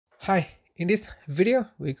Hi, in this video,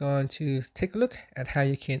 we're going to take a look at how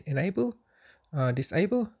you can enable or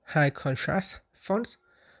disable high contrast fonts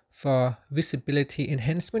for visibility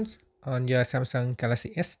enhancements on your Samsung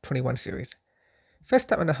Galaxy S21 series. First,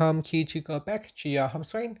 tap on the home key to go back to your home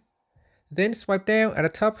screen. Then swipe down at the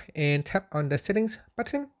top and tap on the settings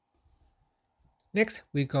button. Next,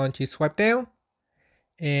 we're going to swipe down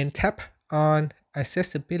and tap on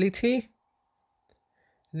accessibility.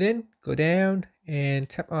 Then go down and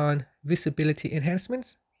tap on visibility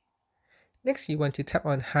enhancements. Next, you want to tap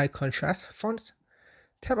on high contrast fonts.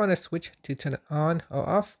 Tap on the switch to turn it on or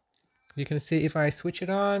off. You can see if I switch it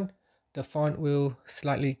on, the font will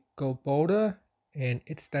slightly go bolder and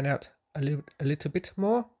it stand out a little bit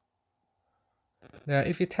more. Now,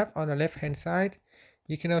 if you tap on the left hand side,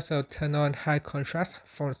 you can also turn on high contrast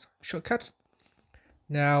fonts shortcut.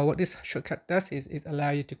 Now, what this shortcut does is it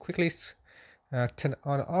allows you to quickly turn it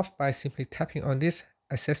on or off by simply tapping on this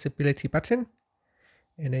accessibility button.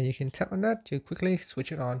 And then you can tap on that to quickly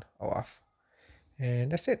switch it on or off.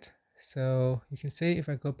 And that's it. So you can see if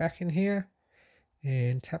I go back in here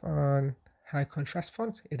and tap on high contrast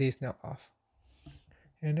font, it is now off.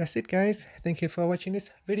 And that's it, guys. Thank you for watching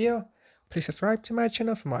this video. Please subscribe to my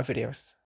channel for more videos.